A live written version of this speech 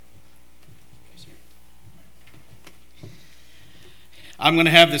I'm going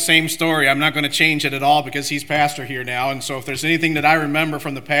to have the same story. I'm not going to change it at all because he's pastor here now. And so if there's anything that I remember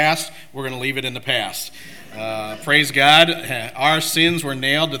from the past, we're going to leave it in the past. Praise God. Our sins were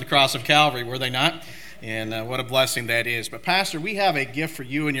nailed to the cross of Calvary, were they not? And what a blessing that is. But Pastor, we have a gift for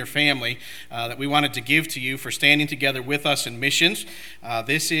you and your family that we wanted to give to you for standing together with us in missions.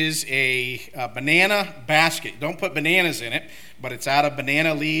 This is a banana basket. Don't put bananas in it, but it's out of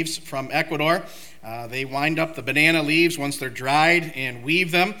banana leaves from Ecuador. They wind up the banana leaves once they're dried and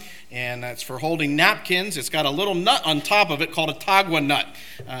weave them, and it's for holding napkins. It's got a little nut on top of it called a tagua nut.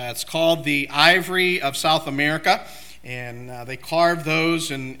 It's called the ivory of South America, and they carve those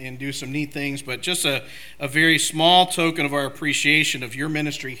and do some neat things, but just a very small token of our appreciation of your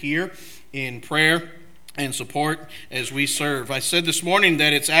ministry here in prayer and support as we serve. I said this morning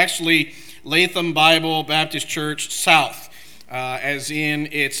that it's actually Latham Bible Baptist Church South. As in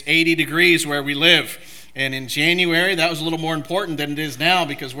it's 80 degrees where we live. And in January, that was a little more important than it is now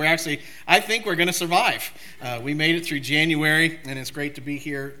because I think we're going to survive. We made it through January, and it's great to be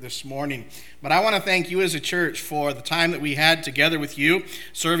here this morning. But I want to thank you as a church for the time that we had together with you,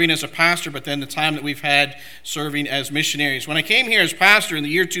 serving as a pastor, but then the time that we've had serving as missionaries. When I came here as pastor in the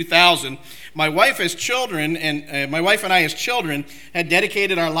year 2000, my wife and I as children had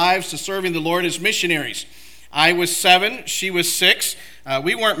dedicated our lives to serving the Lord as missionaries. I was 7, she was 6.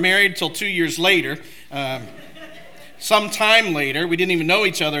 We weren't married till 2 years later. Some time later, we didn't even know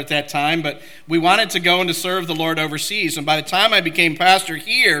each other at that time, but we wanted to go and to serve the Lord overseas. And by the time I became pastor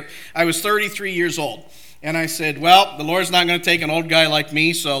here, I was 33 years old. And I said, well, the Lord's not going to take an old guy like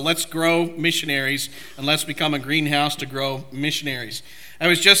me, so let's grow missionaries and let's become a greenhouse to grow missionaries. I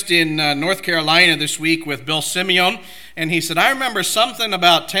was just in North Carolina this week with Bill Simeon, and he said, I remember something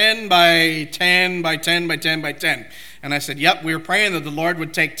about 10 by 10 by 10 by 10 by 10. And I said, yep, we were praying that the Lord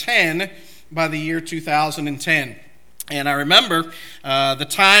would take 10 by the year 2010. And I remember the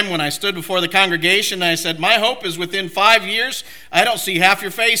time when I stood before the congregation, and I said, my hope is within 5 years, I don't see half your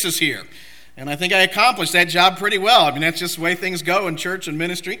faces here. And I think I accomplished that job pretty well. I mean, that's just the way things go in church and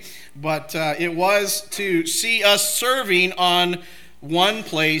ministry. But it was to see us serving on one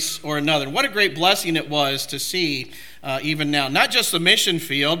place or another. What a great blessing it was to see even now. Not just the mission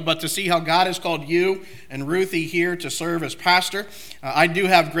field, but to see how God has called you and Ruthie here to serve as pastor. I do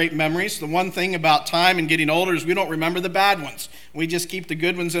have great memories. The one thing about time and getting older is we don't remember the bad ones. We just keep the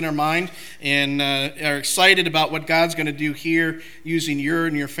good ones in our mind and are excited about what God's going to do here using you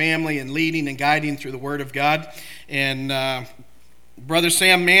and your family and leading and guiding through the Word of God. And Brother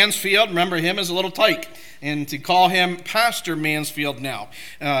Sam Mansfield, remember him as a little tyke. And to call him Pastor Mansfield now,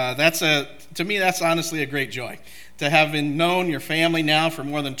 to me, that's honestly a great joy. To have known your family now for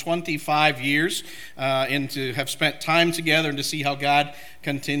more than 25 years and to have spent time together and to see how God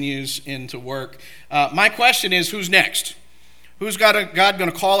continues into work. My question is, who's next? Who's God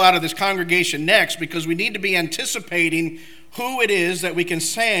going to call out of this congregation next? Because we need to be anticipating who it is that we can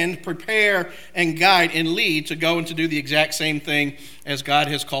send, prepare, and guide and lead to go and to do the exact same thing as God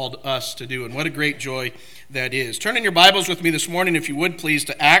has called us to do. And what a great joy that is. Turn in your Bibles with me this morning, if you would, please,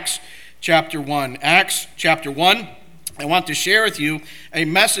 to Acts chapter 1. Acts chapter 1. I want to share with you a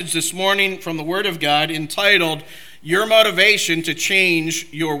message this morning from the Word of God entitled, Your Motivation to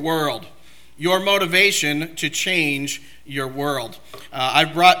Change Your World. Your motivation to change your world.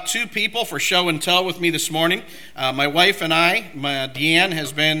 I've brought two people for show and tell with me this morning. My wife and I,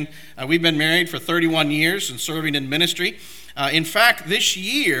 Deanne, we've been married for 31 years and serving in ministry. In fact, this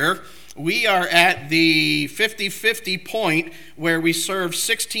year, we are at the 50-50 point where we served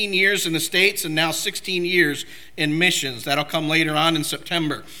 16 years in the States and now 16 years in missions. That'll come later on in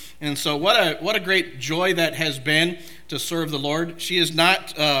September. And so what a great joy that has been to serve the Lord. She is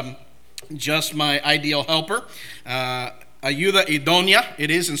not just my ideal helper. Ayuda idónea, it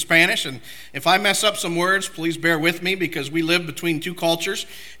is in Spanish, and if I mess up some words, please bear with me because we live between two cultures,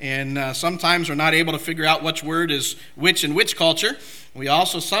 and sometimes we're not able to figure out which word is which in which culture. We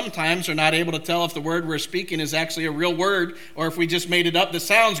also sometimes are not able to tell if the word we're speaking is actually a real word or if we just made it up that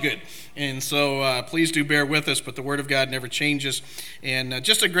sounds good. And so please do bear with us, but the Word of God never changes. And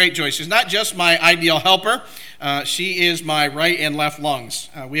just a great joy. She's not just my ideal helper. She is my right and left lungs.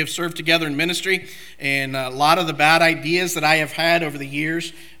 We have served together in ministry, and a lot of the bad ideas that I have had over the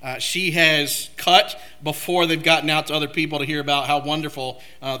years, she has cut before they've gotten out to other people to hear about how wonderful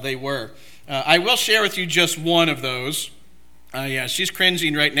they were. I will share with you just one of those. Yeah, she's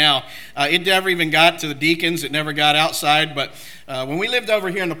cringing right now. It never even got to the deacons. It never got outside. But when we lived over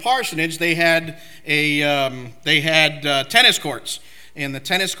here in the parsonage, they had tennis courts, and the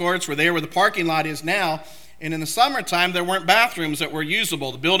tennis courts were there where the parking lot is now. And in the summertime, there weren't bathrooms that were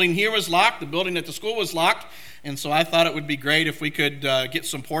usable. The building here was locked. The building at the school was locked. And so I thought it would be great if we could get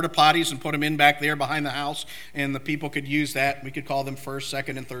some porta potties and put them in back there behind the house, and the people could use that. We could call them 1st,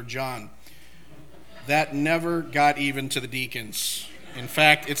 2nd, and 3rd John. That never got even to the deacons. In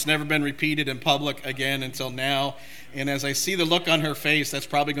fact, it's never been repeated in public again until now. And as I see the look on her face, that's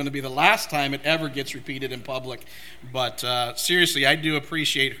probably going to be the last time it ever gets repeated in public. But seriously, I do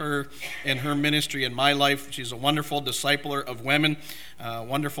appreciate her and her ministry in my life. She's a wonderful discipler of women, a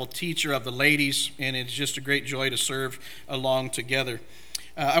wonderful teacher of the ladies, and it's just a great joy to serve along together.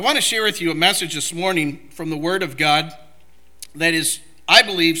 I want to share with you a message this morning from the Word of God that is, I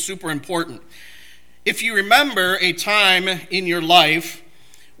believe, super important. If you remember a time in your life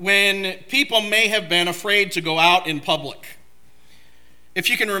when people may have been afraid to go out in public. If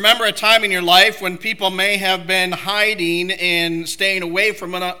you can remember a time in your life when people may have been hiding and staying away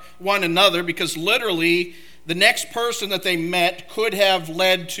from one another because literally the next person that they met could have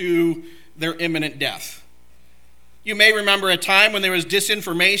led to their imminent death. You may remember a time when there was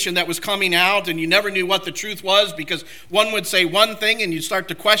disinformation that was coming out and you never knew what the truth was because one would say one thing and you'd start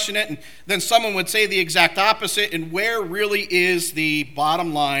to question it, and then someone would say the exact opposite, and where really is the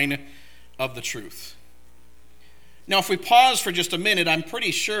bottom line of the truth? Now, if we pause for just a minute, I'm pretty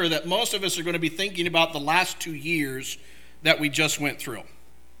sure that most of us are going to be thinking about the last 2 years that we just went through,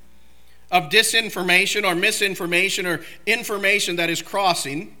 of disinformation or misinformation or information that is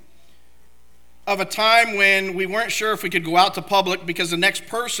crossing, of a time when we weren't sure if we could go out to public because the next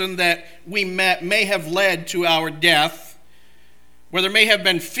person that we met may have led to our death, where there may have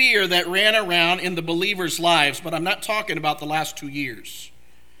been fear that ran around in the believers' lives. But I'm not talking about the last 2 years.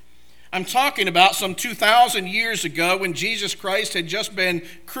 I'm talking about some 2,000 years ago when Jesus Christ had just been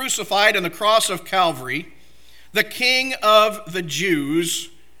crucified on the cross of Calvary. The King of the Jews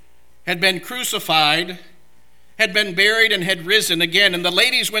had been crucified, had been buried, and had risen again. And the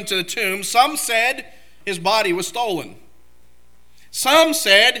ladies went to the tomb. Some said his body was stolen. Some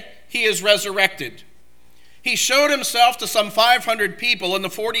said he is resurrected. He showed himself to some 500 people in the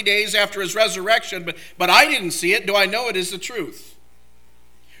 40 days after his resurrection, but I didn't see it. Do I know it is the truth?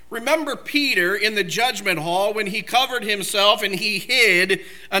 Remember Peter in the judgment hall when he covered himself and he hid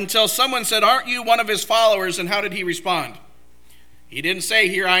until someone said, "Aren't you one of his followers?" And how did he respond? He didn't say,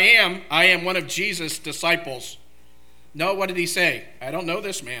 "Here I am one of Jesus' disciples." No, what did he say? "I don't know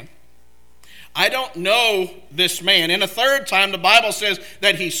this man. I don't know this man." And a third time, the Bible says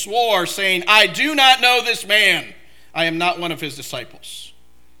that he swore, saying, "I do not know this man. I am not one of his disciples."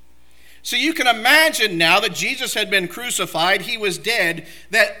 So you can imagine now that Jesus had been crucified, he was dead,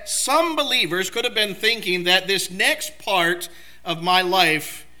 that some believers could have been thinking that this next part of my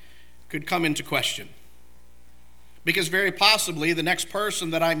life could come into question. Because very possibly the next person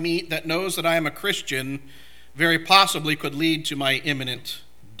that I meet that knows that I am a Christian very possibly could lead to my imminent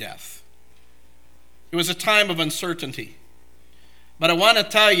death. It was a time of uncertainty. But I want to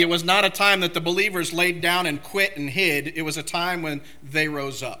tell you, it was not a time that the believers laid down and quit and hid. It was a time when they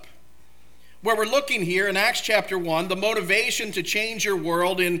rose up. Where we're looking here in Acts chapter 1, the motivation to change your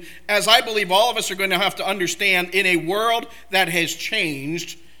world, and as I believe all of us are going to have to understand, in a world that has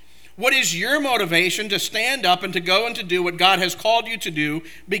changed, what is your motivation to stand up and to go and to do what God has called you to do,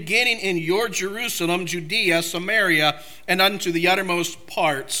 beginning in your Jerusalem, Judea, Samaria, and unto the uttermost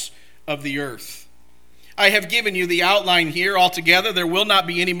parts of the earth? I have given you the outline here altogether. There will not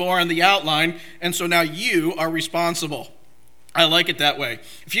be any more on the outline, and so now you are responsible. I like it that way.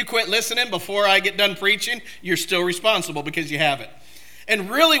 If you quit listening before I get done preaching, you're still responsible because you have it.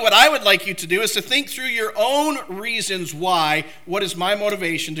 And really what I would like you to do is to think through your own reasons why. What is my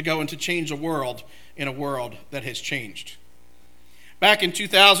motivation to go and to change a world in a world that has changed? Back in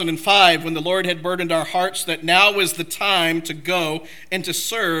 2005, when the Lord had burdened our hearts that now was the time to go and to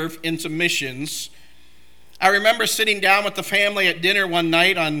serve into missions, I remember sitting down with the family at dinner one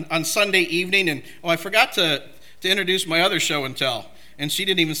night on Sunday evening, and I forgot to introduce my other show and tell, and she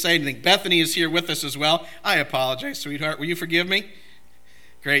didn't even say anything. Bethany is here with us as well. I apologize, sweetheart. Will you forgive me?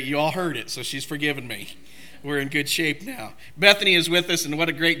 Great, you all heard it, so she's forgiven me. We're in good shape now. Bethany is with us, and what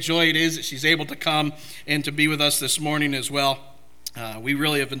a great joy it is that she's able to come and to be with us this morning as well. We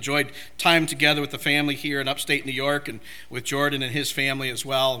really have enjoyed time together with the family here in upstate New York, and with Jordan and his family as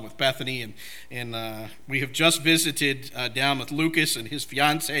well, and with Bethany. And we have just visited down with Lucas and his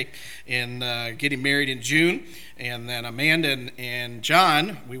fiance in getting married in June. And then Amanda and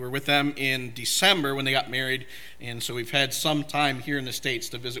John, we were with them in December when they got married. And so we've had some time here in the States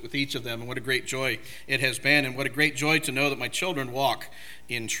to visit with each of them. And what a great joy it has been. And what a great joy to know that my children walk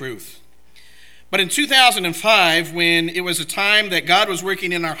in truth. But in 2005, when it was a time that God was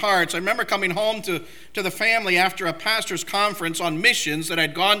working in our hearts, I remember coming home to the family after a pastor's conference on missions that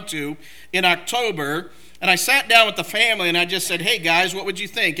I'd gone to in October, and I sat down with the family and I just said, hey guys, what would you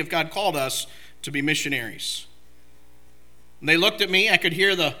think if God called us to be missionaries? And they looked at me. I could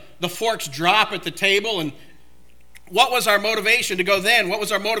hear the forks drop at the table. And what was our motivation to go then? What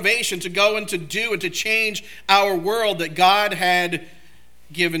was our motivation to go and to do and to change our world that God had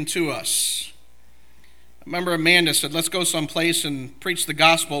given to us? I remember Amanda said, let's go someplace and preach the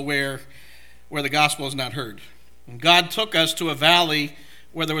gospel where the gospel is not heard. And God took us to a valley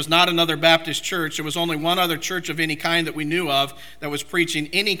where there was not another Baptist church. There was only one other church of any kind that we knew of that was preaching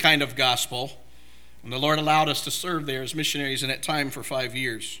any kind of gospel. And the Lord allowed us to serve there as missionaries in that time for 5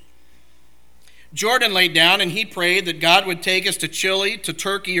 years. Jordan laid down and he prayed that God would take us to Chile, to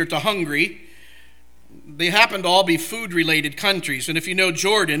Turkey, or to Hungary. They happened to all be food-related countries. And if you know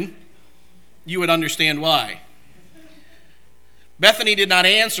Jordan, you would understand why. Bethany did not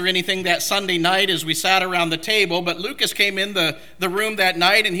answer anything that Sunday night as we sat around the table, but Lucas came in the room that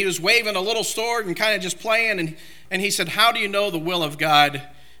night and he was waving a little sword and kind of just playing, and he said, how do you know the will of God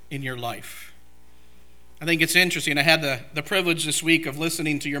in your life? I think it's interesting. I had the privilege this week of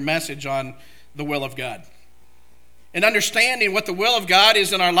listening to your message on the will of God and understanding what the will of God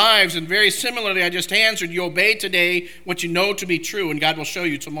is in our lives. And very similarly, I just answered, you obey today what you know to be true, and God will show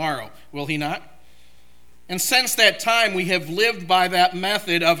you tomorrow. Will he not? And since that time, we have lived by that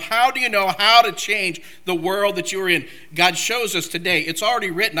method of how do you know how to change the world that you're in? God shows us today. It's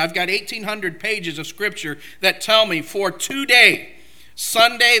already written. I've got 1,800 pages of scripture that tell me for today,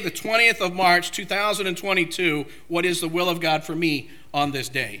 Sunday, the 20th of March, 2022, what is the will of God for me on this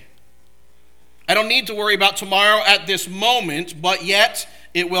day. I don't need to worry about tomorrow at this moment, but yet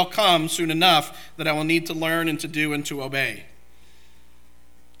it will come soon enough that I will need to learn and to do and to obey.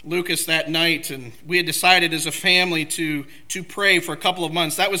 Lucas that night, and we had decided as a family to pray for a couple of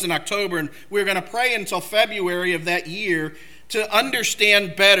months. That was in October, and we were going to pray until February of that year to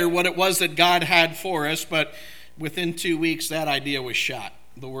understand better what it was that God had for us, but within 2 weeks, that idea was shot.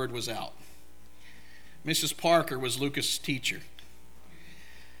 The word was out. Mrs. Parker was Lucas' teacher.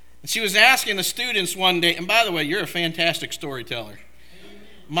 And she was asking the students one day, and by the way, you're a fantastic storyteller.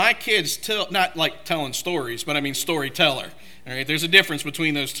 My kids, not like telling stories, but I mean storyteller. All right, there's a difference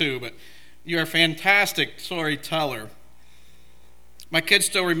between those two, but you're a fantastic storyteller. My kids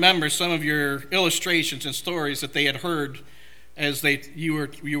still remember some of your illustrations and stories that they had heard as you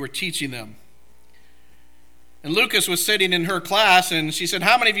were teaching them. And Lucas was sitting in her class, and she said,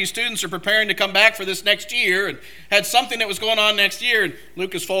 how many of you students are preparing to come back for this next year? And had something that was going on next year. And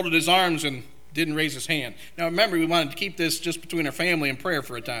Lucas folded his arms and didn't raise his hand. Now remember, we wanted to keep this just between our family and prayer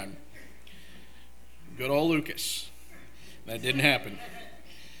for a time. Good old Lucas. That didn't happen.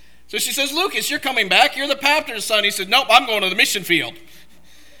 So she says, Lucas, you're coming back. You're the pastor's son. He said, nope, I'm going to the mission field.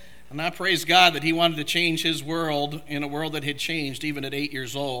 And I praise God that he wanted to change his world in a world that had changed even at 8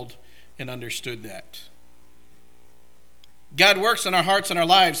 years old and understood that. God works in our hearts and our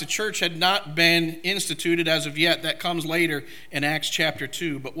lives. The church had not been instituted as of yet. That comes later in Acts chapter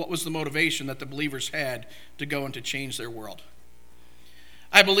 2. But what was the motivation that the believers had to go and to change their world?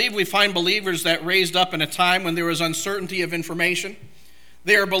 I believe we find believers that raised up in a time when there was uncertainty of information.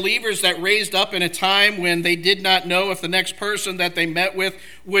 They are believers that raised up in a time when they did not know if the next person that they met with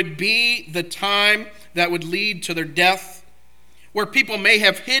would be the time that would lead to their death, where people may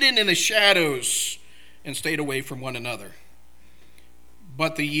have hidden in the shadows and stayed away from one another.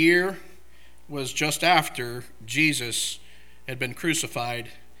 But the year was just after Jesus had been crucified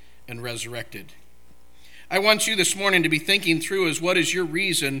and resurrected. I want you this morning to be thinking through as what is your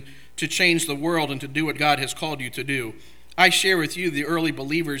reason to change the world and to do what God has called you to do. I share with you the early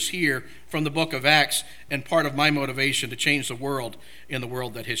believers here from the book of Acts and part of my motivation to change the world in the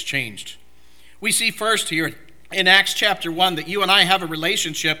world that has changed. We see first here in Acts chapter 1 that you and I have a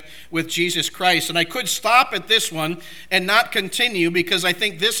relationship with Jesus Christ. And I could stop at this one and not continue because I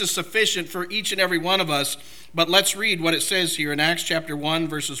think this is sufficient for each and every one of us. But let's read what it says here in Acts chapter 1,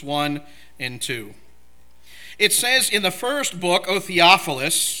 verses 1 and 2. It says, in the first book, O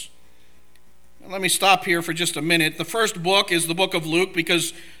Theophilus, let me stop here for just a minute. The first book is the book of Luke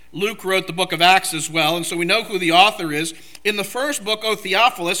because Luke wrote the book of Acts as well, and so we know who the author is. In the first book, O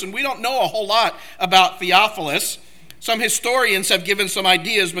Theophilus, and we don't know a whole lot about Theophilus. Some historians have given some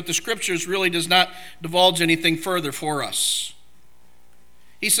ideas, but the scriptures really does not divulge anything further for us.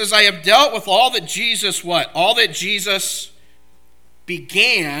 He says, I have dealt with all that Jesus, what? All that Jesus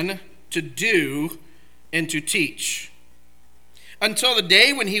began to do and to teach, until the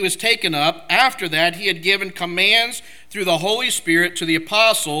day when he was taken up. After that, he had given commands through the Holy Spirit to the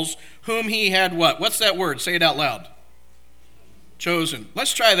apostles whom he had what? What's that word? Say it out loud. Chosen.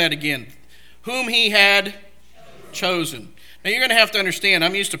 Let's try that again. Whom he had chosen. Now you're going to have to understand,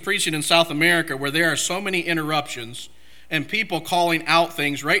 I'm used to preaching in South America where there are so many interruptions and people calling out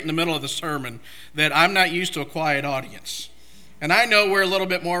things right in the middle of the sermon that I'm not used to a quiet audience. And I know we're a little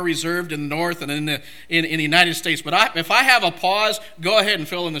bit more reserved in the North and in the United States, but if I have a pause, go ahead and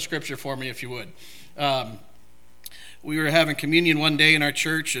fill in the scripture for me if you would. We were having communion one day in our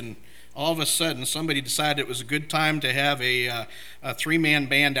church, and all of a sudden somebody decided it was a good time to have a three-man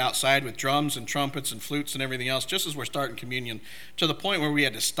band outside with drums and trumpets and flutes and everything else, just as we're starting communion, to the point where we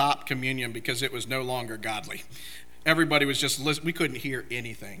had to stop communion because it was no longer godly. Everybody was just listening. We couldn't hear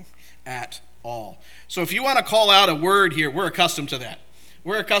anything at all. So if you want to call out a word here, we're accustomed to that.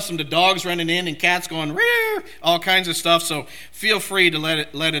 We're accustomed to dogs running in and cats going, rear, all kinds of stuff, so feel free to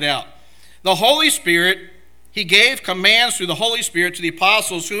let it out. The Holy Spirit, he gave commands through the Holy Spirit to the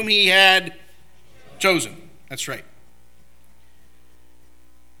apostles whom he had chosen. That's right.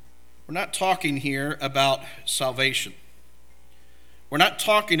 We're not talking here about salvation. We're not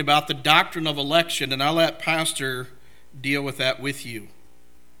talking about the doctrine of election, and I'll let Pastor deal with that with you.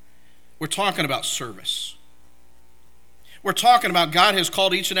 We're talking about service. We're talking about God has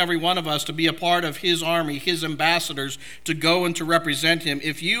called each and every one of us to be a part of his army, his ambassadors, to go and to represent him.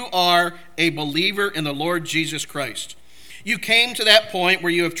 If you are a believer in the Lord Jesus Christ, you came to that point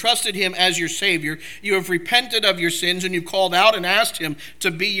where you have trusted him as your Savior, you have repented of your sins, and you called out and asked him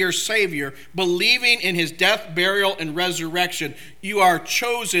to be your Savior, believing in his death, burial, and resurrection. You are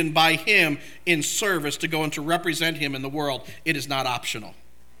chosen by him in service to go and to represent him in the world. It is not optional.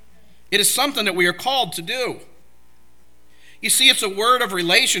 It is something that we are called to do. You see, it's a word of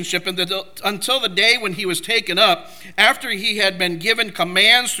relationship, and until the day when he was taken up, after he had been given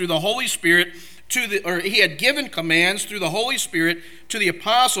commands through the Holy Spirit he had given commands through the Holy Spirit to the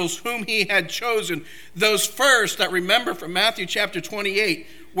apostles whom he had chosen. Those first that remember from Matthew chapter 28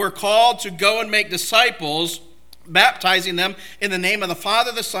 were called to go and make disciples, baptizing them in the name of the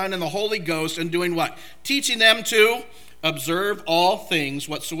Father, the Son, and the Holy Ghost, and doing what? Teaching them to observe all things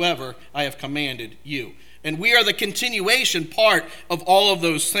whatsoever I have commanded you. And we are the continuation part of all of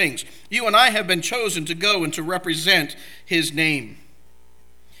those things. You and I have been chosen to go and to represent his name.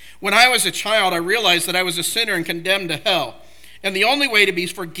 When I was a child, I realized that I was a sinner and condemned to hell. And the only way to be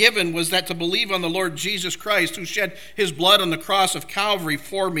forgiven was that to believe on the Lord Jesus Christ, who shed his blood on the cross of Calvary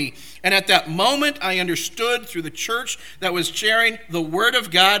for me. And at that moment, I understood through the church that was sharing the word of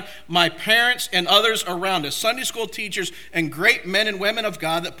God, my parents and others around us, Sunday school teachers and great men and women of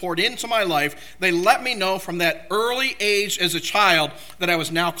God that poured into my life, they let me know from that early age as a child that I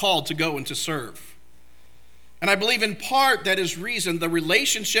was now called to go and to serve. And I believe in part that is reason, the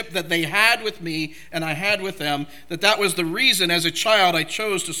relationship that they had with me and I had with them, that was the reason as a child I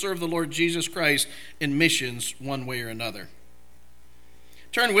chose to serve the Lord Jesus Christ in missions one way or another.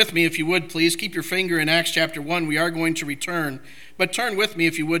 Turn with me, if you would, please. Keep your finger in Acts chapter 1. We are going to return. But turn with me,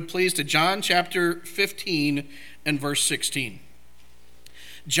 if you would, please, to John chapter 15 and verse 16.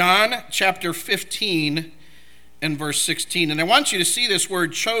 John chapter 15 and verse 16. And I want you to see this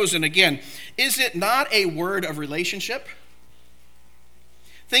word chosen again. Is it not a word of relationship?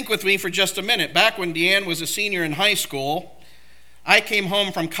 Think with me for just a minute. Back when Deanne was a senior in high school, I came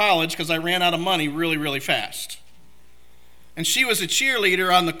home from college because I ran out of money really, really fast. And she was a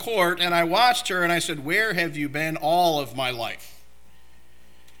cheerleader on the court, and I watched her and I said, "Where have you been all of my life?"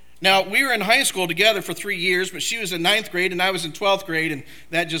 Now, we were in high school together for 3 years, but she was in 9th grade and I was in 12th grade, and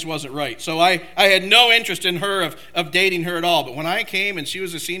that just wasn't right. So I had no interest in her of dating her at all. But when I came and she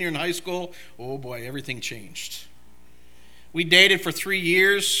was a senior in high school, oh boy, everything changed. We dated for 3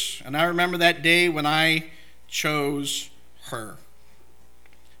 years, and I remember that day when I chose her.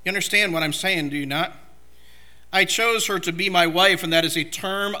 You understand what I'm saying, do you not? I chose her to be my wife, and that is a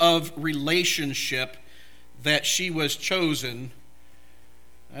term of relationship that she was chosen.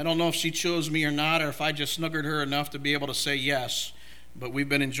 I don't know if she chose me or not, or if I just snuggered her enough to be able to say yes, but we've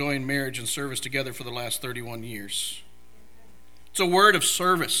been enjoying marriage and service together for the last 31 years. It's a word of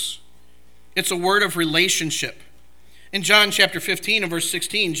service. It's a word of relationship. In John chapter 15 and verse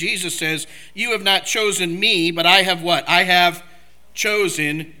 16, Jesus says, "You have not chosen me, but I have" what? "I have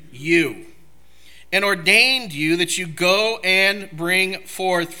chosen you and ordained you that you go and bring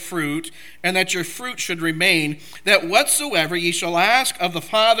forth fruit, and that your fruit should remain, that whatsoever ye shall ask of the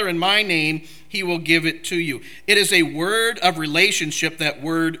Father in my name, he will give it to you." It is a word of relationship, that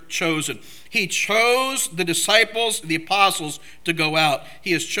word chosen. He chose the disciples, the apostles, to go out.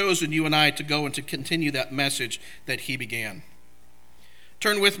 He has chosen you and I to go and to continue that message that he began.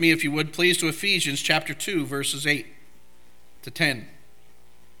 Turn with me, if you would, please, to Ephesians chapter 2, verses 8 to 10.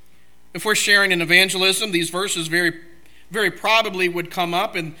 If we're sharing in evangelism, these verses very, very probably would come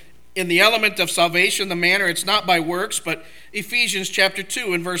up in the element of salvation, the manner, it's not by works, but Ephesians chapter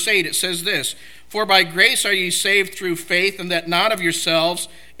 2 and verse 8, it says this, "For by grace are ye saved through faith, and that not of yourselves,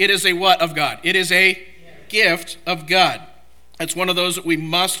 it is a what of God?" It is a gift of God. That's one of those that we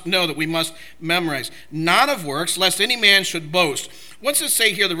must know, that we must memorize. "Not of works, lest any man should boast." What's it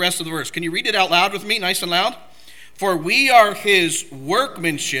say here, the rest of the verse? Can you read it out loud with me, nice and loud? "For we are his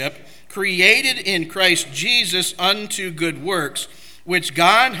workmanship, created in Christ Jesus unto good works, which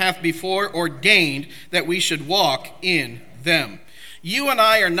God hath before ordained that we should walk in them." You and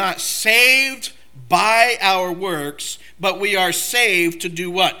I are not saved by our works, but we are saved to do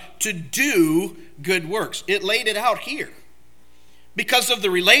what? To do good works. It laid it out here. Because of the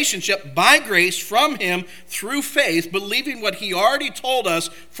relationship by grace from him through faith, believing what he already told us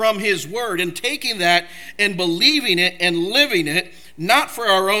from his word, and taking that and believing it and living it, not for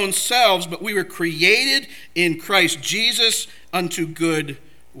our own selves, but we were created in Christ Jesus unto good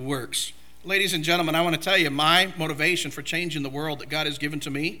works. Ladies and gentlemen, I want to tell you, my motivation for changing the world that God has given to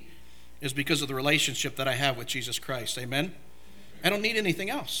me is because of the relationship that I have with Jesus Christ. Amen? I don't need anything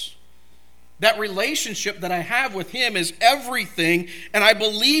else. That relationship that I have with him is everything, and I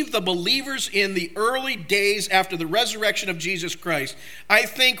believe the believers in the early days after the resurrection of Jesus Christ, I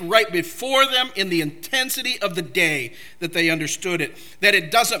think right before them in the intensity of the day that they understood it, that it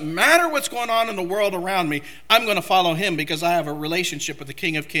doesn't matter what's going on in the world around me, I'm going to follow him because I have a relationship with the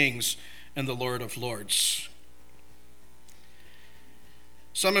King of Kings and the Lord of Lords.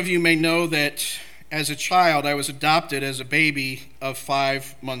 Some of you may know that as a child I was adopted as a baby of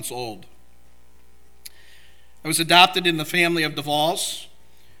 5 months old. I was adopted in the family of Davolls,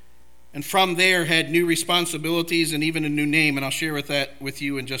 and from there had new responsibilities and even a new name, and I'll share that with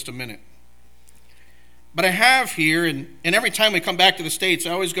you in just a minute. But I have here, and every time we come back to the States,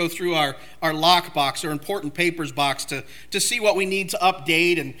 I always go through our lock box, our important papers box, to see what we need to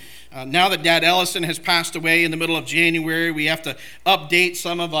update. And now that Dad Ellison has passed away in the middle of January, we have to update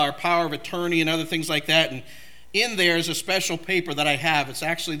some of our power of attorney and other things like that. And in there is a special paper that I have. It's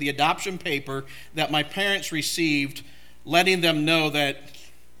actually the adoption paper that my parents received, letting them know that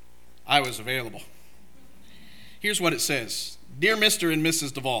I was available. Here's what it says. "Dear Mr. and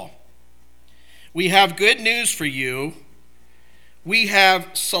Mrs. Davoll, we have good news for you. We have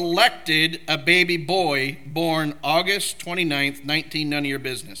selected a baby boy born August 29th, 19, none of your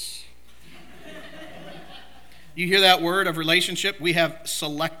business." You hear that word of relationship? We have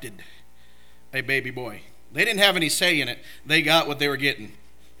selected a baby boy. They didn't have any say in it. They got what they were getting.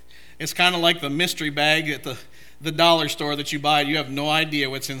 It's kind of like the mystery bag at the dollar store that you buy. You have no idea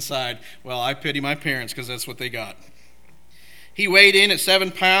what's inside. Well, I pity my parents because that's what they got. He weighed in at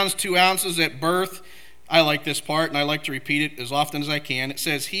 7 pounds, 2 ounces at birth. I like this part, and I like to repeat it as often as I can. It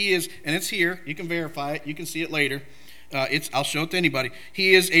says he is, and it's here. You can verify it. You can see it later. I'll show it to anybody.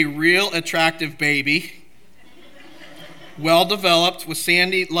 He is a real attractive baby. Well-developed with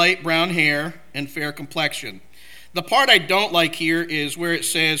sandy light brown hair and fair complexion. The part I don't like here is where it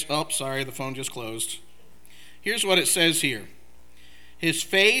says, oh, sorry, the phone just closed. Here's what it says here. His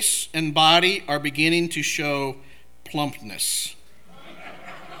face and body are beginning to show plumpness.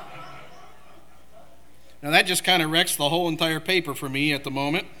 Now that just kind of wrecks the whole entire paper for me at the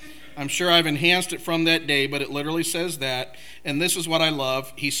moment. I'm sure I've enhanced it from that day, but it literally says that. And this is what I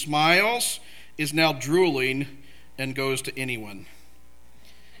love. He smiles, is now drooling, and goes to anyone.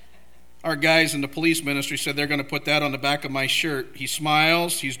 Our guys in the police ministry said they're going to put that on the back of my shirt. He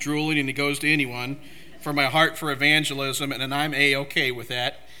smiles, he's drooling, and he goes to anyone, for my heart for evangelism, and I'm A-okay with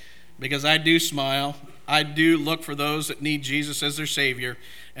that, because I do smile. I do look for those that need Jesus as their Savior,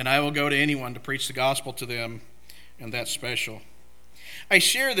 and I will go to anyone to preach the gospel to them, and that's special. I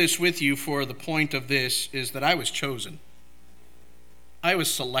share this with you for the point of this is that I was chosen. I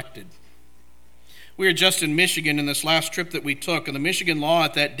was selected. We were just in Michigan in this last trip that we took, and the Michigan law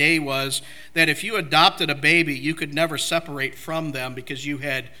at that day was that if you adopted a baby, you could never separate from them because you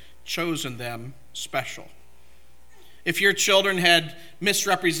had chosen them special. If your children had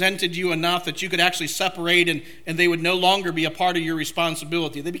misrepresented you enough that you could actually separate and they would no longer be a part of your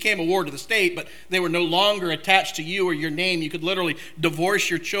responsibility. They became a ward of the state, but they were no longer attached to you or your name. You could literally divorce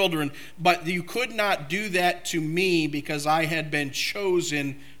your children, but you could not do that to me because I had been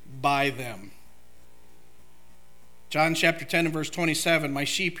chosen by them. John chapter 10 and verse 27, my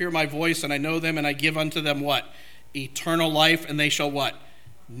sheep hear my voice, and I know them, and I give unto them what? Eternal life, and they shall what?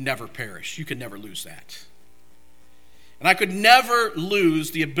 Never perish. You could never lose that. And I could never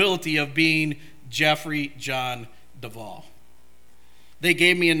lose the ability of being Jeffrey John Davoll. They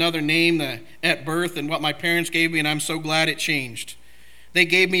gave me another name at birth than what my parents gave me, and I'm so glad it changed. They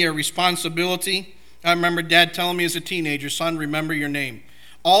gave me a responsibility. I remember Dad telling me as a teenager, son, remember your name.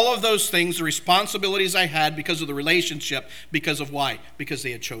 All of those things, the responsibilities I had because of the relationship, because of why? Because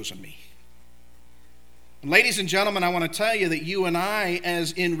they had chosen me. And ladies and gentlemen, I want to tell you that you and I,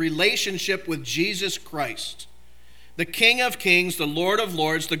 as in relationship with Jesus Christ, the King of Kings, the Lord of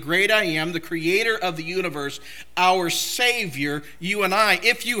Lords, the great I am, the creator of the universe, our Savior, you and I,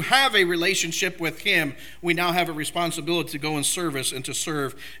 if you have a relationship with him, we now have a responsibility to go in service and to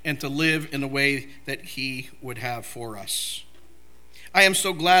serve and to live in the way that he would have for us. I am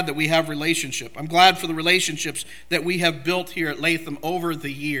so glad that we have relationship. I'm glad for the relationships that we have built here at Latham over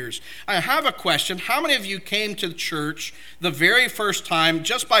the years. I have a question. How many of you came to church the very first time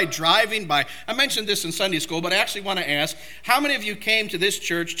just by driving by? I mentioned this in Sunday school, but I actually want to ask, how many of you came to this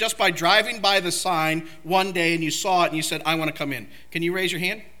church just by driving by the sign one day and you saw it and you said, I want to come in? Can you raise your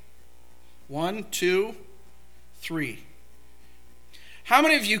hand? 1, 2, 3. How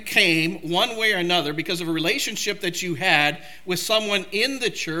many of you came one way or another because of a relationship that you had with someone in the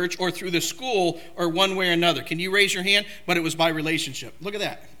church or through the school or one way or another? Can you raise your hand? But it was by relationship. Look at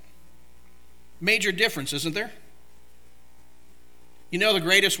that. Major difference, isn't there? You know, the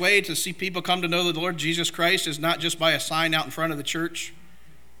greatest way to see people come to know the Lord Jesus Christ is not just by a sign out in front of the church.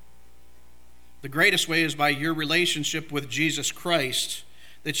 The greatest way is by your relationship with Jesus Christ,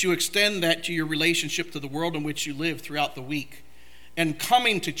 that you extend that to your relationship to the world in which you live throughout the week. And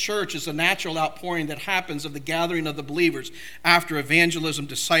coming to church is a natural outpouring that happens of the gathering of the believers after evangelism,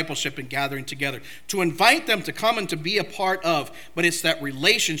 discipleship, and gathering together. To invite them to come and to be a part of, but it's that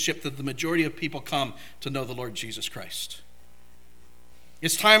relationship that the majority of people come to know the Lord Jesus Christ.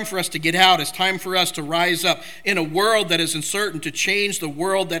 It's time for us to get out. It's time for us to rise up in a world that is uncertain, to change the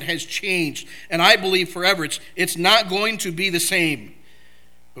world that has changed. And I believe forever it's not going to be the same.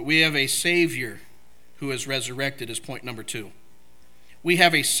 But we have a Savior who has resurrected, is point number 2. We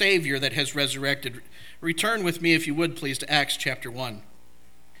have a Savior that has resurrected. Return with me, if you would, please, to Acts chapter 1.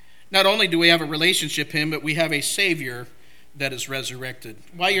 Not only do we have a relationship with him, but we have a Savior that is resurrected.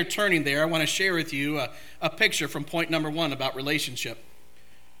 While you're turning there, I want to share with you a picture from point number 1 about relationship.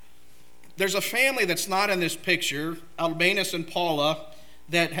 There's a family that's not in this picture, Albanus and Paula,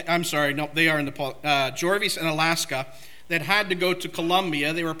 they are in the Jorvis in Alaska, that had to go to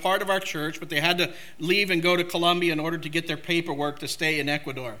Colombia. They were part of our church, but they had to leave and go to Colombia in order to get their paperwork to stay in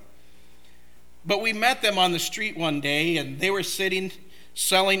Ecuador. But we met them on the street one day, and they were sitting,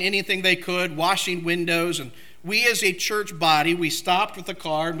 selling anything they could, washing windows, and we as a church body, we stopped with the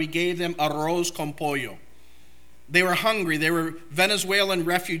car and we gave them arroz con pollo. They were hungry. They were Venezuelan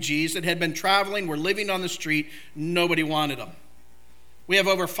refugees that had been traveling, were living on the street. Nobody wanted them. We have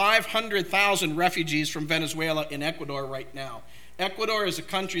over 500,000 refugees from Venezuela in Ecuador right now. Ecuador is a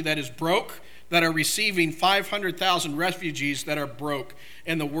country that is broke, that are receiving 500,000 refugees that are broke,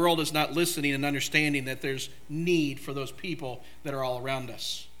 and the world is not listening and understanding that there's need for those people that are all around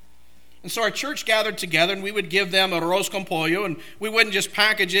us. And so our church gathered together, and we would give them arroz con pollo, and we wouldn't just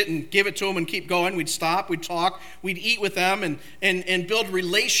package it and give it to them and keep going. We'd stop, we'd talk, we'd eat with them and build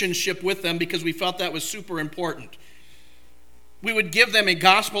relationship with them because we felt that was super important. We would give them a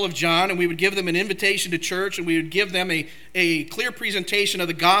Gospel of John, and we would give them an invitation to church, and we would give them a clear presentation of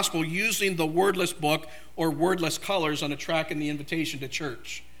the gospel using the wordless book or wordless colors on a track in the invitation to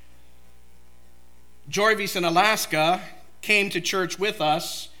church. Jorvis in Alaska came to church with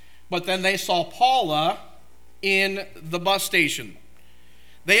us, but then they saw Paula in the bus station.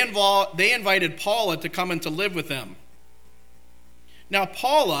 They invited Paula to come and to live with them. Now,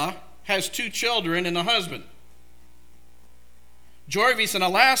 Paula has 2 children and a husband. Jorvis in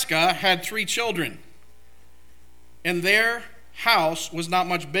Alaska had 3 children, and their house was not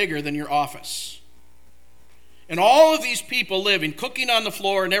much bigger than your office. And all of these people living, cooking on the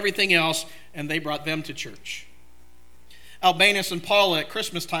floor and everything else, and they brought them to church. Albanus and Paula at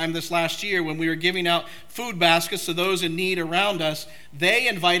Christmas time this last year, when we were giving out food baskets to those in need around us, they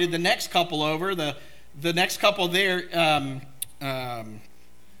invited the next couple over, the next couple there,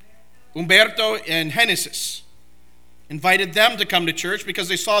 Humberto and Genesis. Invited them to come to church because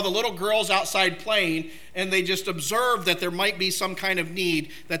they saw the little girls outside playing, and they just observed that there might be some kind of need,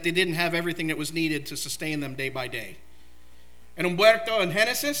 that they didn't have everything that was needed to sustain them day by day. And Humberto and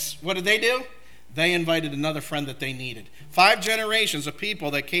Genesis, what did they do? They invited another friend that they needed. 5 generations of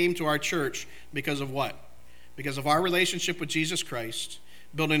people that came to our church because of what? Because of our relationship with Jesus Christ,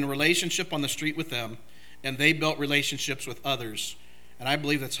 building a relationship on the street with them, and they built relationships with others. And I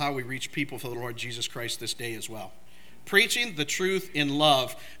believe that's how we reach people for the Lord Jesus Christ this day as well. Preaching the truth in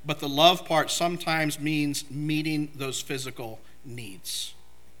love, but the love part sometimes means meeting those physical needs.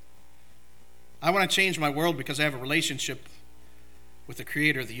 I want to change my world because I have a relationship with the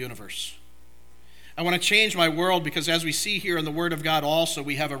creator of the universe. I want to change my world because as we see here in the Word of God also,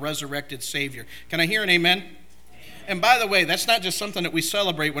 we have a resurrected Savior. Can I hear an amen? And by the way, that's not just something that we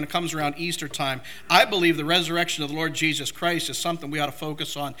celebrate when it comes around Easter time. I believe the resurrection of the Lord Jesus Christ is something we ought to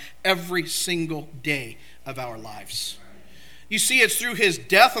focus on every single day of our lives. You see, it's through his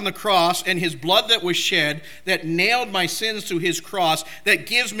death on the cross and his blood that was shed that nailed my sins to his cross, that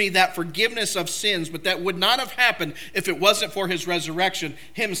gives me that forgiveness of sins. But that would not have happened if it wasn't for his resurrection,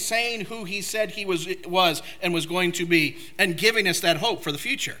 him saying who he said he was and was going to be, and giving us that hope for the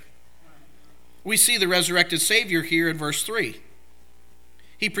future. We see the resurrected Savior here in verse 3.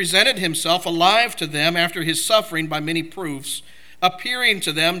 He presented himself alive to them after his suffering by many proofs, appearing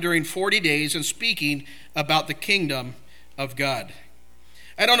to them during 40 days and speaking about the kingdom of God.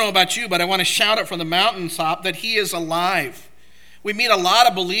 I don't know about you, but I want to shout it from the mountaintop that he is alive. We meet a lot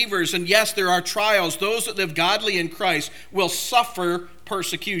of believers, and yes, there are trials. Those that live godly in Christ will suffer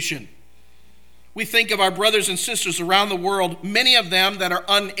persecution. We think of our brothers and sisters around the world, many of them that are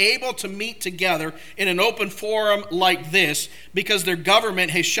unable to meet together in an open forum like this because their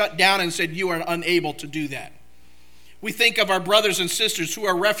government has shut down and said you are unable to do that. We think of our brothers and sisters who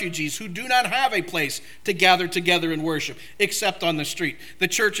are refugees, who do not have a place to gather together and worship, except on the street. The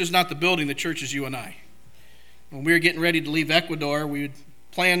church is not the building, the church is you and I. When we were getting ready to leave Ecuador, we would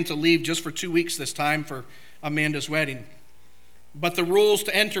plan to leave just for 2 weeks this time for Amanda's wedding. But the rules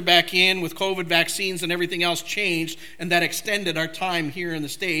to enter back in with COVID vaccines and everything else changed, and that extended our time here in the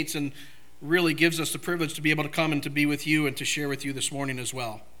States and really gives us the privilege to be able to come and to be with you and to share with you this morning as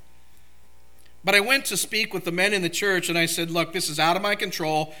well. But I went to speak with the men in the church, and I said, look, this is out of my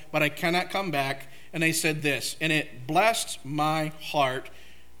control, but I cannot come back. And they said this, and it blessed my heart,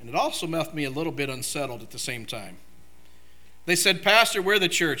 and it also left me a little bit unsettled at the same time. They said, Pastor, we're the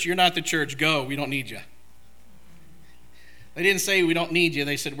church. You're not the church. Go. We don't need you. They didn't say we don't need you.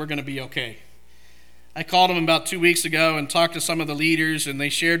 They said we're going to be okay. I called them about 2 weeks ago and talked to some of the leaders, and they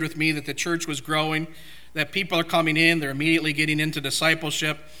shared with me that the church was growing, that people are coming in. They're immediately getting into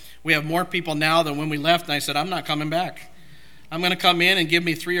discipleship. We have more people now than when we left, and I said, I'm not coming back. I'm going to come in and give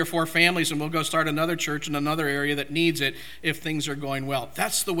me 3 or 4 families, and we'll go start another church in another area that needs it if things are going well.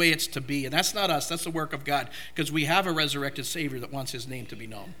 That's the way it's to be, and that's not us. That's the work of God, because we have a resurrected Savior that wants his name to be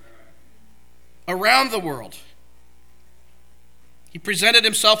known. Around the world, he presented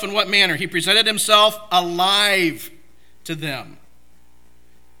himself in what manner? He presented himself alive to them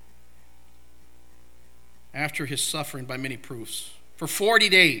after his suffering by many proofs. For 40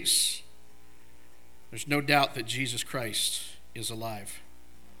 days, there's no doubt that Jesus Christ is alive.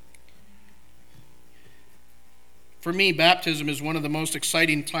 For me, baptism is one of the most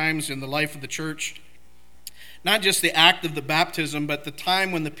exciting times in the life of the church. Not just the act of the baptism, but the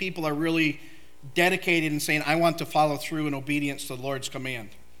time when the people are really dedicated and saying, I want to follow through in obedience to the Lord's command.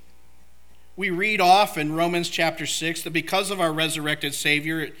 We read off in Romans chapter 6 that because of our resurrected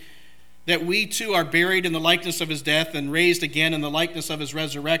Savior, that we too are buried in the likeness of his death and raised again in the likeness of his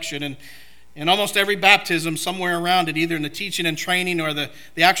resurrection. And in almost every baptism, somewhere around it, either in the teaching and training or the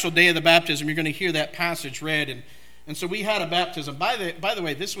actual day of the baptism, you're going to hear that passage read. And so we had a baptism. By the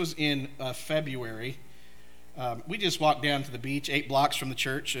way, this was in February. We just walked down to the beach, 8 blocks from the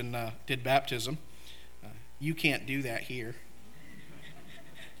church, and did baptism. You can't do that here.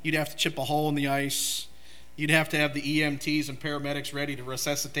 You'd have to chip a hole in the ice. You'd have to have the EMTs and paramedics ready to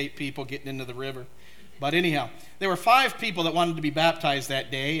resuscitate people getting into the river. But anyhow, there were 5 people that wanted to be baptized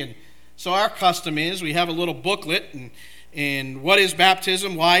that day. And so our custom is we have a little booklet. And what is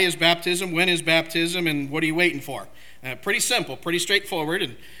baptism? Why is baptism? When is baptism? And what are you waiting for? Pretty simple, pretty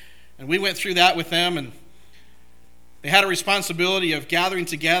straightforward. And we went through that with them. And they had a responsibility of gathering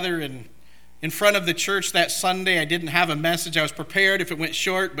together. And in front of the church that Sunday, I didn't have a message. I was prepared if it went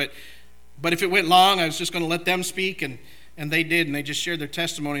short. But if it went long, I was just going to let them speak, and they did, and they just shared their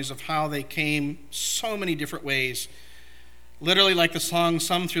testimonies of how they came so many different ways. Literally like the song,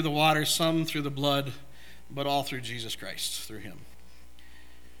 some through the water, some through the blood, but all through Jesus Christ, through him.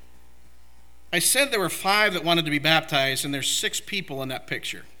 I said there were 5 that wanted to be baptized, and there's 6 people in that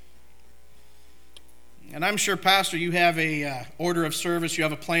picture. And I'm sure, Pastor, you have a order of service, you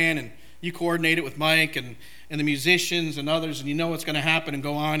have a plan, and you coordinate it with Mike and the musicians and others, and you know what's going to happen and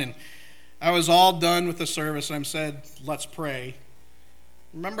go on. And I was all done with the service, and I said, let's pray.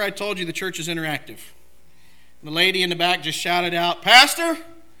 Remember I told you the church is interactive. And the lady in the back just shouted out, Pastor,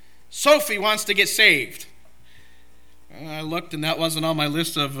 Sophie wants to get saved. And I looked, and that wasn't on my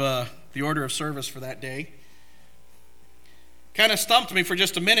list of the order of service for that day. Kind of stumped me for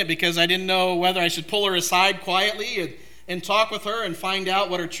just a minute because I didn't know whether I should pull her aside quietly and talk with her and find out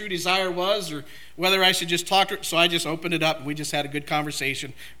what her true desire was or whether I should just talk to her. So I just opened it up and we just had a good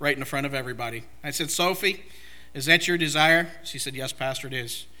conversation right in the front of everybody. I said, Sophie, is that your desire? She said, yes, Pastor, it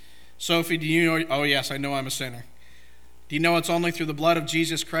is. Sophie, do you know? Oh, yes, I know I'm a sinner. Do you know it's only through the blood of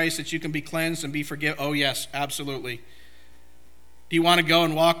Jesus Christ that you can be cleansed and be forgiven? Oh, yes, absolutely. Do you want to go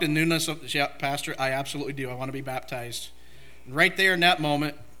and walk in newness of? Yeah, Pastor, I absolutely do. I want to be baptized. And right there in that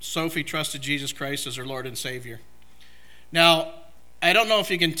moment, Sophie trusted Jesus Christ as her Lord and Savior. Now, I don't know if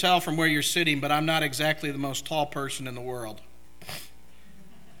you can tell from where you're sitting, but I'm not exactly the most tall person in the world.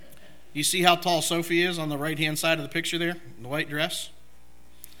 You see how tall Sophie is on the right-hand side of the picture there, in the white dress?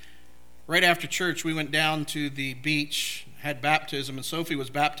 Right after church, we went down to the beach, had baptism, and Sophie was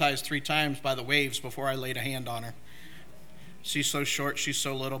baptized 3 times by the waves before I laid a hand on her. She's so short, she's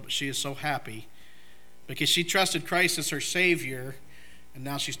so little, but she is so happy because she trusted Christ as her Savior, and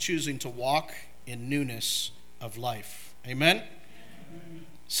now she's choosing to walk in newness of life. Amen?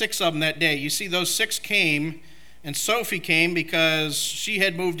 6 of them that day. You see, those 6 came, and Sophie came because she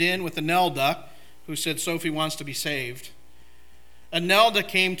had moved in with Anelda, who said Sophie wants to be saved. Anelda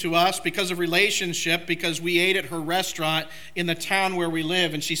came to us because of relationship, because we ate at her restaurant in the town where we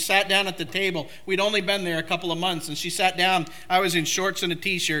live, and she sat down at the table. We'd only been there a couple of months, and she sat down. I was in shorts and a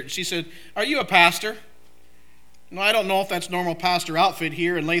t-shirt, and she said, are you a pastor? No, I don't know if that's normal pastor outfit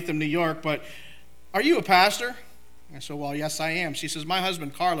here in Latham, New York, but are you a pastor? I said, well, yes, I am. She says, my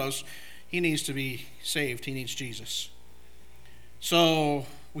husband, Carlos, he needs to be saved. He needs Jesus. So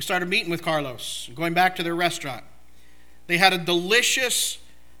we started meeting with Carlos, going back to their restaurant. They had a delicious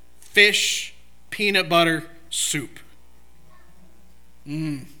fish peanut butter soup.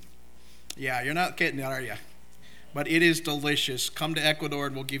 Yeah, you're not kidding, are you? But it is delicious. Come to Ecuador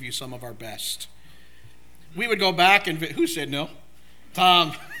and we'll give you some of our best. We would go back and... Who said no?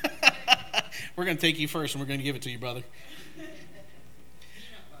 Tom. We're going to take you first and we're going to give it to you, brother.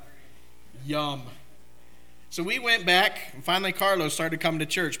 Yum. So we went back, and finally Carlos started coming to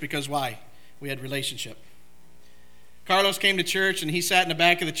church because why? We had relationship. Carlos came to church, and he sat in the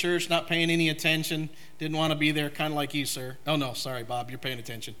back of the church, not paying any attention, didn't want to be there, kind of like you, sir. Oh, no, sorry, Bob, you're paying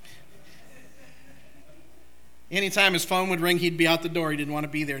attention. Anytime his phone would ring, he'd be out the door. He didn't want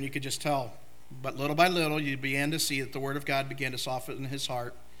to be there, and you could just tell. But little by little, you began to see that the Word of God began to soften his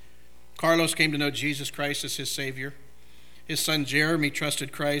heart. Carlos came to know Jesus Christ as his Savior. His son Jeremy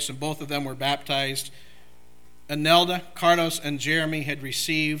trusted Christ, and both of them were baptized. Anelda, Carlos, and Jeremy had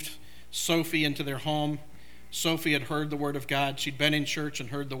received Sophie into their home. Sophie had heard the Word of God. She'd been in church and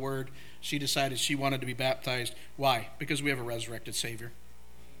heard the Word. She decided she wanted to be baptized. Why? Because we have a resurrected Savior.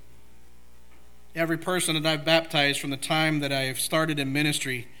 Every person that I've baptized from the time that I have started in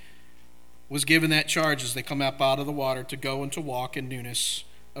ministry was given that charge as they come up out of the water to go and to walk in newness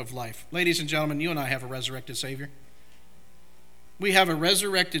of life. Ladies and gentlemen, you and I have a resurrected Savior. We have a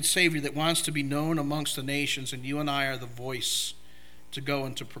resurrected Savior that wants to be known amongst the nations, and you and I are the voice to go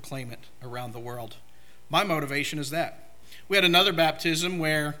and to proclaim it around the world. My motivation is that. We had another baptism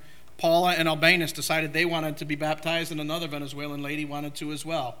where Paula and Albanus decided they wanted to be baptized, and another Venezuelan lady wanted to as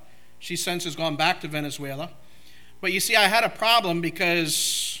well. She since has gone back to Venezuela. But you see, I had a problem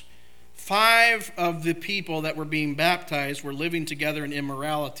because 5 of the people that were being baptized were living together in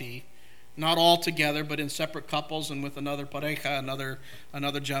immorality, not all together, but in separate couples and with another pareja,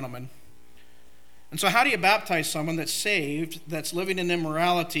 another gentleman. And so how do you baptize someone that's saved, that's living in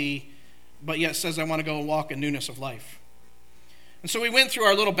immorality, but yet says, I want to go and walk in newness of life? And so we went through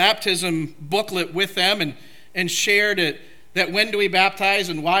our little baptism booklet with them and shared it, that when do we baptize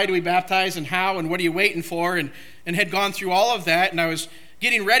and why do we baptize and how and what are you waiting for, and had gone through all of that. And I was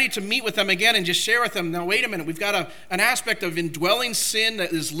getting ready to meet with them again and just share with them, now wait a minute, we've got an aspect of indwelling sin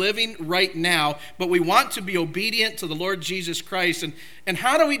that is living right now, but we want to be obedient to the Lord Jesus Christ. And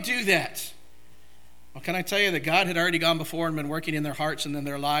how do we do that? Well, can I tell you that God had already gone before and been working in their hearts and in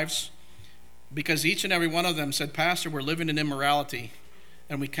their lives? Because each and every one of them said, Pastor, we're living in immorality,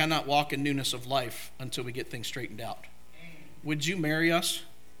 and we cannot walk in newness of life until we get things straightened out. Would you marry us?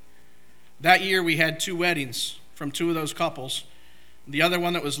 That year we had 2 weddings from 2 of those couples. The other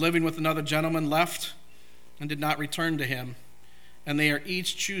one that was living with another gentleman left and did not return to him. And they are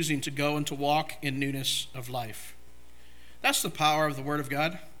each choosing to go and to walk in newness of life. That's the power of the Word of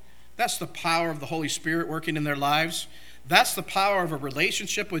God. That's the power of the Holy Spirit working in their lives. That's the power of a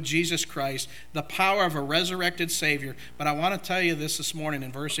relationship with Jesus Christ, the power of a resurrected Savior. But I want to tell you this morning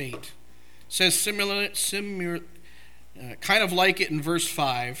in verse 8. It says kind of like it in verse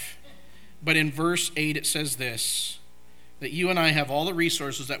 5, but in verse 8 it says this, that you and I have all the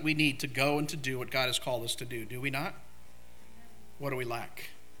resources that we need to go and to do what God has called us to do. Do we not? What do we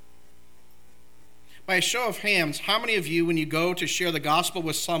lack? By a show of hands, how many of you, when you go to share the gospel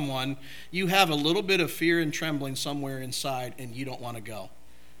with someone, you have a little bit of fear and trembling somewhere inside and you don't want to go?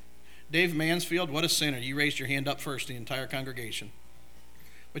 Dave Mansfield, what a sinner. You raised your hand up first, the entire congregation.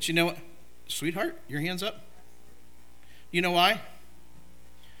 But you know what? Sweetheart, your hand's up. You know why?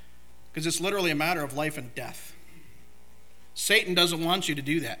 Because it's literally a matter of life and death. Satan doesn't want you to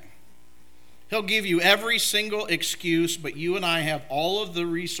do that. He'll give you every single excuse, but you and I have all of the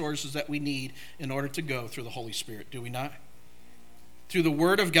resources that we need in order to go through the Holy Spirit, do we not? Through the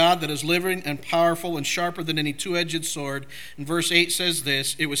Word of God that is living and powerful and sharper than any two-edged sword. And verse 8 says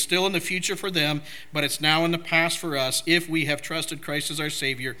this, it was still in the future for them, but it's now in the past for us if we have trusted Christ as our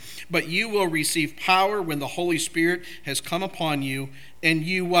Savior. But you will receive power when the Holy Spirit has come upon you, and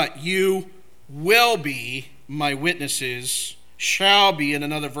you what? You will be my witnesses, shall be in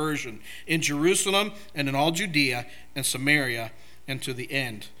another version, in Jerusalem and in all Judea and Samaria and to the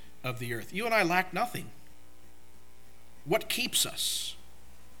end of the earth. You and I lack nothing. What keeps us?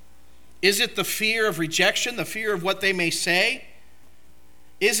 Is it the fear of rejection, the fear of what they may say?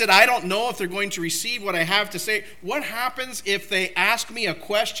 Is it I don't know if they're going to receive what I have to say? What happens if they ask me a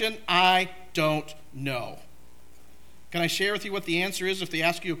question I don't know? Can I share with you what the answer is if they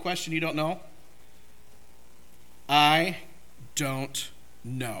ask you a question you don't know? I don't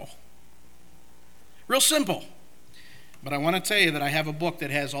know. Real simple. But I want to tell you that I have a book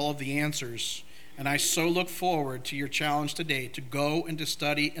that has all of the answers, and I so look forward to your challenge today to go and to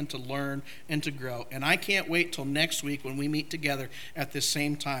study and to learn and to grow. And I can't wait till next week when we meet together at this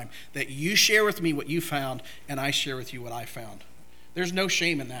same time that you share with me what you found and I share with you what I found. There's no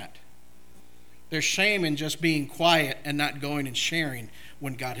shame in that. There's shame in just being quiet and not going and sharing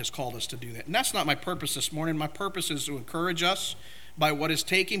when God has called us to do that. And that's not my purpose this morning. My purpose is to encourage us by what is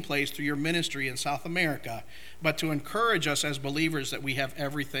taking place through your ministry in South America, but to encourage us as believers that we have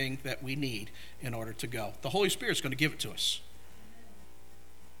everything that we need in order to go. The Holy Spirit's going to give it to us.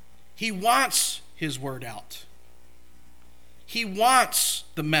 He wants His word out. He wants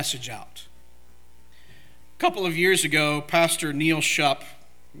the message out. A couple of years ago, Pastor Neil Shupp,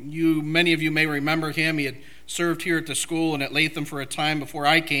 many of you may remember him. He had served here at the school and at Latham for a time before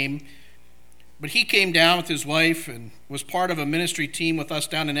I came. But he came down with his wife and was part of a ministry team with us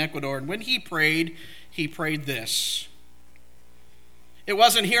down in Ecuador. And when he prayed this. It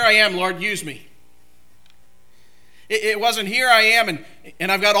wasn't, here I am, Lord, use me. It wasn't, here I am,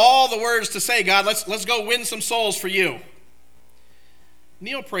 and I've got all the words to say, God, let's go win some souls for you.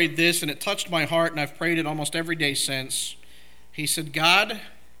 Neil prayed this, and it touched my heart, and I've prayed it almost every day since. He said, God,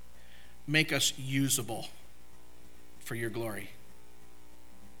 make us usable for your glory.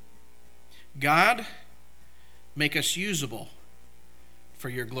 God, make us usable for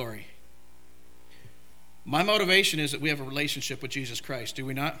your glory. My motivation is that we have a relationship with Jesus Christ, do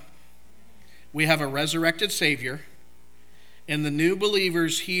we not? We have a resurrected Savior, and the new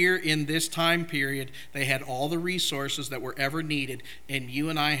believers here in this time period, they had all the resources that were ever needed, and you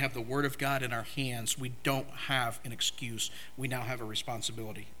and I have the Word of God in our hands. We don't have an excuse. We now have a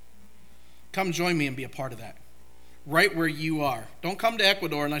responsibility. Come join me and be a part of that. Right where you are. Don't come to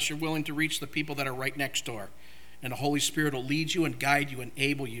Ecuador unless you're willing to reach the people that are right next door. And the Holy Spirit will lead you and guide you and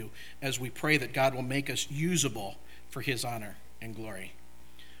enable you as we pray that God will make us usable for His honor and glory.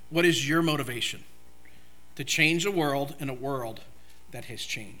 What is your motivation? To change the world in a world that has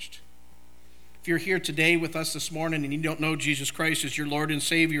changed. If you're here today with us this morning and you don't know Jesus Christ as your Lord and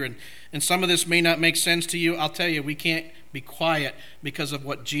Savior, and some of this may not make sense to you, I'll tell you, we can't be quiet because of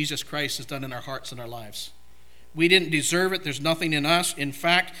what Jesus Christ has done in our hearts and our lives. We didn't deserve it. There's nothing in us. In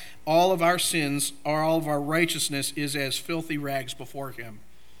fact, all of our sins or all of our righteousness is as filthy rags before Him.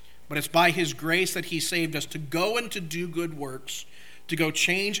 But it's by His grace that He saved us to go and to do good works, to go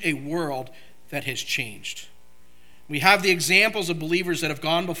change a world that has changed. We have the examples of believers that have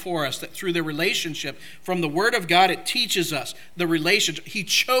gone before us, that through their relationship, from the Word of God, it teaches us the relationship. He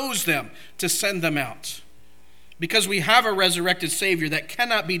chose them to send them out. Because we have a resurrected Savior that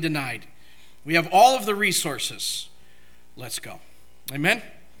cannot be denied. We have all of the resources. Let's go. Amen?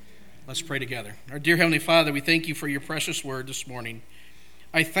 Let's pray together. Our dear Heavenly Father, we thank you for your precious word this morning.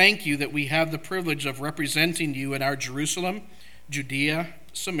 I thank you that we have the privilege of representing you in our Jerusalem, Judea,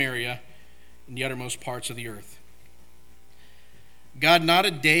 Samaria, and the uttermost parts of the earth. God, not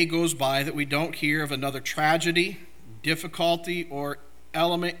a day goes by that we don't hear of another tragedy, difficulty, or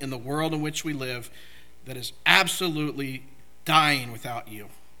element in the world in which we live that is absolutely dying without you.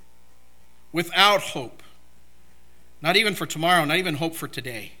 Without hope. Not even for tomorrow, not even hope for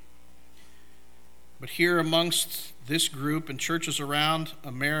today. But here amongst this group and churches around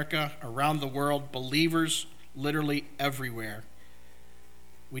America, around the world, believers literally everywhere,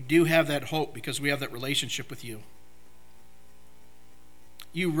 We do have that hope because we have that relationship with you.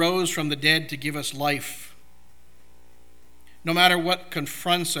 You rose from the dead to give us life. No matter what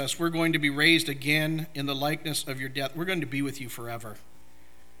confronts us, we're going to be raised again in the likeness of your death. We're going to be with you forever.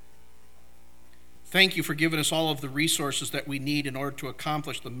 Thank you for giving us all of the resources that we need in order to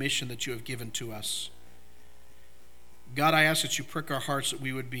accomplish the mission that you have given to us. God, I ask that you prick our hearts that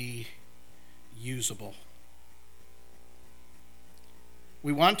we would be usable.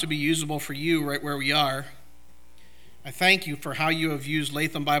 We want to be usable for you right where we are. I thank you for how you have used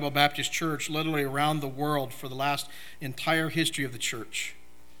Latham Bible Baptist Church literally around the world for the last entire history of the church.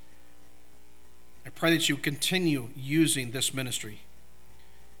 I pray that you continue using this ministry.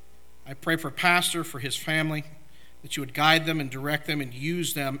 I pray for Pastor, for his family, that you would guide them and direct them and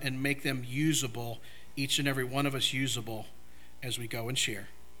use them and make them usable, each and every one of us usable as we go and share.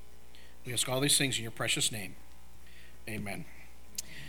 We ask all these things in your precious name. Amen.